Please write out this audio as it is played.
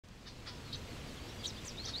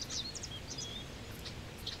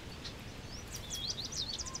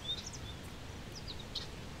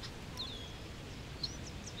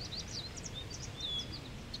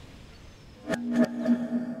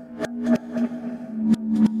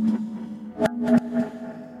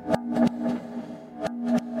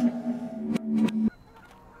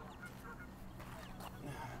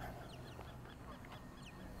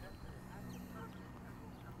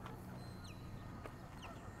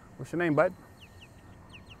What's your name, bud?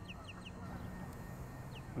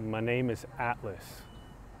 My name is Atlas.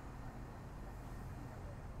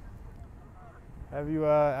 Have you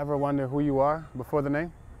ever wondered who you are before the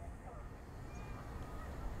name?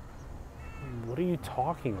 What are you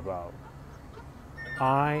talking about?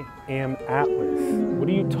 I am Atlas. What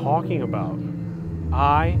are you talking about?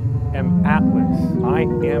 I am Atlas. I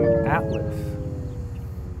am Atlas.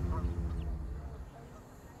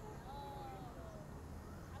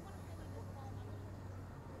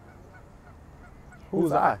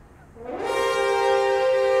 Who's I?